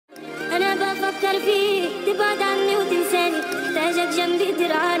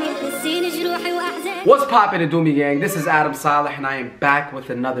What's poppin' and Doomy Gang? This is Adam Saleh and I am back with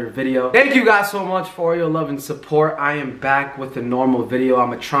another video. Thank you guys so much for your love and support. I am back with a normal video.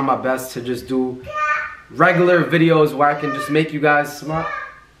 I'm gonna try my best to just do regular videos where I can just make you guys smile.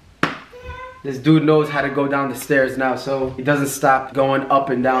 This dude knows how to go down the stairs now, so he doesn't stop going up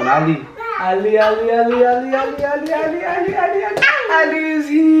and down. Ali is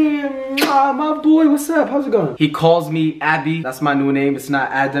here. My boy, what's up? How's it going? He calls me Abby. That's my new name. It's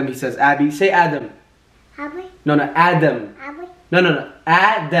not Adam. He says Abby. Say Adam. Abby? No, Adam. Abby? No,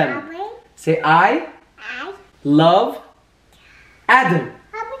 Adam. Abby? Say I love Adam.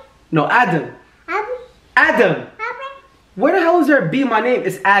 Abby? No, Adam. Abby? Adam. Abby? Where the hell is there a B in my name?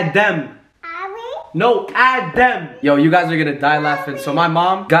 It's Adam. No, Adam. Yo, you guys are gonna die laughing. So my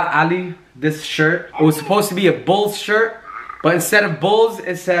mom got Ali this shirt. It was supposed to be a Bulls shirt, but instead of Bulls,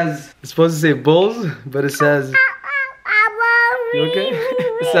 it's supposed to say Bulls, but it says, you okay?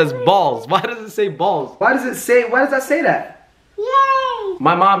 It says balls. Why does it say balls? Why does that say that? Yay!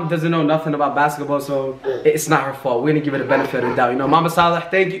 My mom doesn't know nothing about basketball, so it's not her fault. We're gonna give it a benefit of the doubt. You know, Mama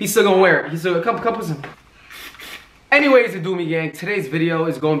Saleh, thank you. He's still gonna wear it. He's still gonna come put some. Anyways, the Doomy Gang, today's video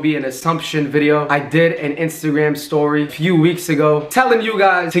is going to be an assumption video. I did an Instagram story a few weeks ago telling you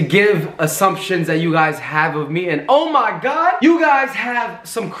guys to give assumptions that you guys have of me, and oh my god, you guys have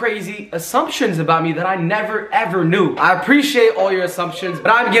some crazy assumptions about me that I never ever knew. I appreciate all your assumptions,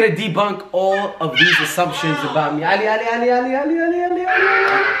 but I'm gonna debunk all of these assumptions about me. Ali.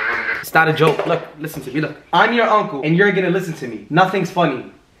 It's not a joke. Look, listen to me, look. I'm your uncle and you're gonna listen to me. Nothing's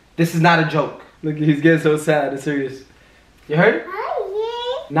funny. This is not a joke. Look, he's getting so sad and serious. You heard?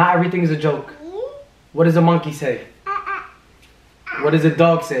 Not everything is a joke. What does a monkey say? What does a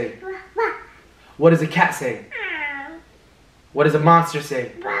dog say? What does a cat say? What does a monster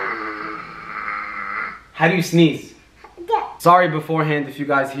say? How do you sneeze? Sorry beforehand if you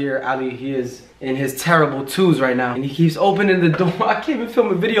guys hear Ali, he is in his terrible twos right now. And he keeps opening the door. I can't even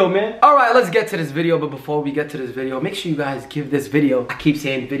film a video, man. Alright, let's get to this video. But before we get to this video, make sure you guys give this video, I keep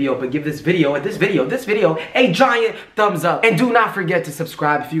saying video, but give this video a giant thumbs up. And do not forget to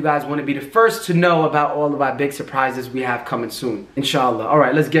subscribe if you guys want to be the first to know about all of our big surprises we have coming soon. Inshallah.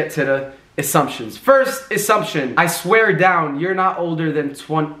 Alright, let's get to the assumptions. First assumption. I swear down, you're not older than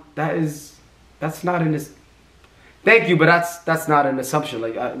 20. That's not in this. Thank you, but that's not an assumption.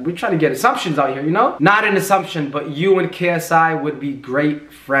 Like, we're trying to get assumptions out here, you know? Not an assumption, but you and KSI would be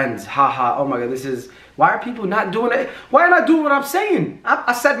great friends. Haha. Oh my god, this is... Why are people not doing it? Why are you not doing what I'm saying?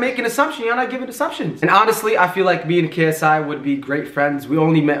 I said make an assumption, you're not giving assumptions. And honestly, I feel like me and KSI would be great friends. We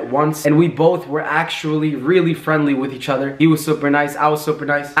only met once, and we both were actually really friendly with each other. He was super nice, I was super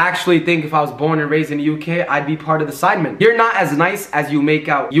nice. I actually think if I was born and raised in the UK, I'd be part of the Sidemen. You're not as nice as you make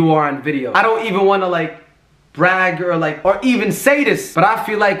out you are on video. I don't even want to, like, brag or even say this, but I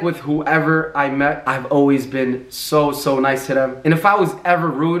feel like with whoever I met, I've always been so nice to them. And if I was ever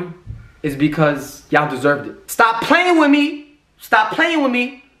rude, it's because y'all deserved it. Stop playing with me. Stop playing with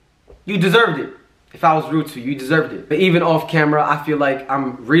me. You deserved it. If I was rude to you, you deserved it. But even off camera, I feel like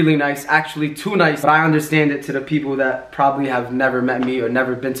I'm really nice, actually too nice. But I understand it to the people that probably have never met me or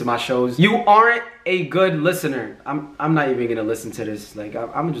never been to my shows. You aren't a good listener. I'm not even gonna listen to this. Like,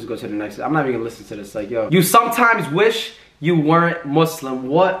 I'm gonna just go to the next. I'm not even gonna listen to this. Like, yo, you sometimes wish you weren't Muslim.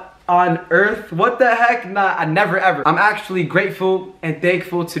 What on earth? What the heck? Nah, I never ever. I'm actually grateful and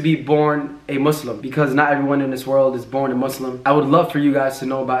thankful to be born a Muslim, because not everyone in this world is born a Muslim. I would love for you guys to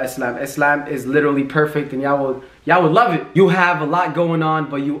know about Islam. Islam is literally perfect, and y'all would love it. You have a lot going on,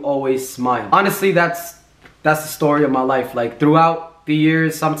 but you always smile. Honestly, that's the story of my life. Like, throughout the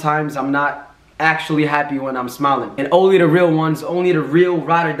years, sometimes I'm not actually happy when I'm smiling. And only the real ones, only the real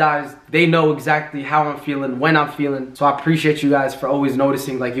ride or dies, they know exactly how I'm feeling, when I'm feeling. So I appreciate you guys for always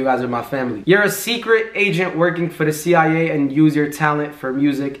noticing, like you guys are my family. You're a secret agent working for the CIA and use your talent for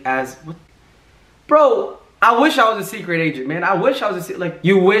music as... What? Bro, I wish I was a secret agent, man. I wish I was like,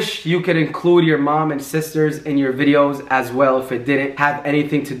 you wish you could include your mom and sisters in your videos as well if it didn't have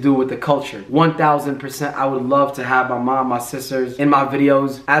anything to do with the culture. 1000%, I would love to have my mom, my sisters in my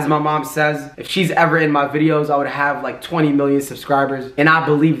videos. As my mom says, if she's ever in my videos, I would have like 20 million subscribers. And I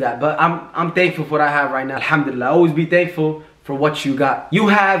believe that, but I'm thankful for what I have right now. Alhamdulillah, always be thankful for what you got. You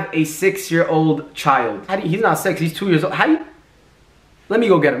have a 6-year-old child. He's not 6, he's 2 years old. How do you... Let me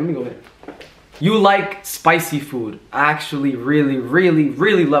go get him, let me go get him. You like spicy food. I actually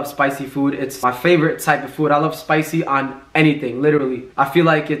really love spicy food. It's my favorite type of food. I love spicy on anything, literally. I feel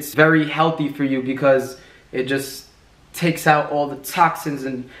like it's very healthy for you because it just takes out all the toxins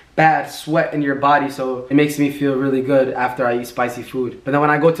and bad sweat in your body, so it makes me feel really good after I eat spicy food. But then when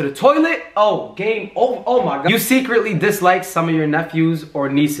I go to the toilet, oh my god. You secretly dislike some of your nephews or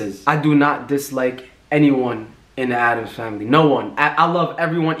nieces. I do not dislike anyone in the Addams family. No one. I love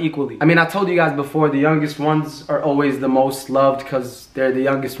everyone equally. I mean, I told you guys before, the youngest ones are always the most loved because they're the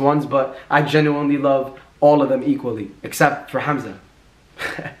youngest ones, but I genuinely love all of them equally, except for Hamza.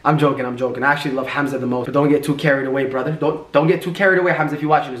 I'm joking. I actually love Hamza the most, but don't get too carried away, brother. Don't get too carried away, Hamza, if you're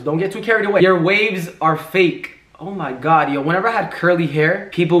watching this. Don't get too carried away. Your waves are fake. Oh my god, yo, whenever I had curly hair,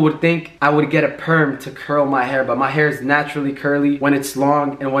 people would think I would get a perm to curl my hair, but my hair is naturally curly when it's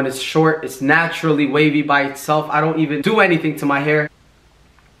long, and when it's short, it's naturally wavy by itself. I don't even do anything to my hair.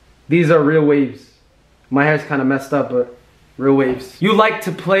 These are real waves. My hair's kind of messed up, but real waves. You like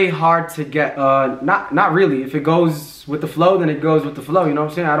to play hard to get. Not really. If it goes with the flow, then it goes with the flow, you know what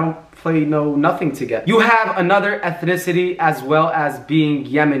I'm saying? I don't play nothing to get. You have another ethnicity as well as being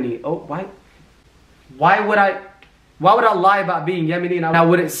Yemeni. Oh, why would I lie about being Yemeni and I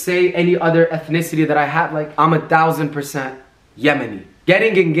wouldn't say any other ethnicity that I had? Like, I'm 1000% Yemeni.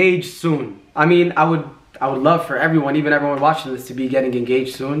 Getting engaged soon. I mean, I would love for everyone, even everyone watching this, to be getting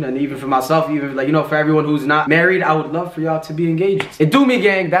engaged soon. And even for myself, even like, you know, for everyone who's not married, I would love for y'all to be engaged. It do me,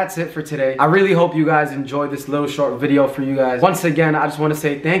 gang. That's it for today. I really hope you guys enjoyed this little short video for you guys. Once again, I just want to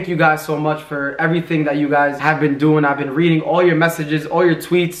say thank you guys so much for everything that you guys have been doing. I've been reading all your messages, all your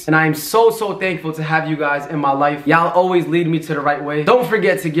tweets, and I am so thankful to have you guys in my life. Y'all always lead me to the right way. Don't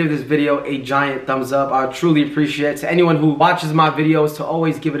forget to give this video a giant thumbs up. I truly appreciate it. To anyone who watches my videos, to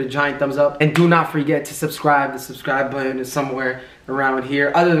always give it a giant thumbs up. And do not forget to subscribe. The subscribe button is somewhere around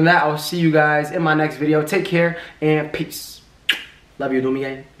here. Other than that, I will see you guys in my next video. Take care and peace. Love you, do me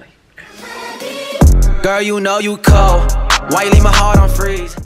gang. Bye. Girl, you know you cold. Why you leave my heart on freeze?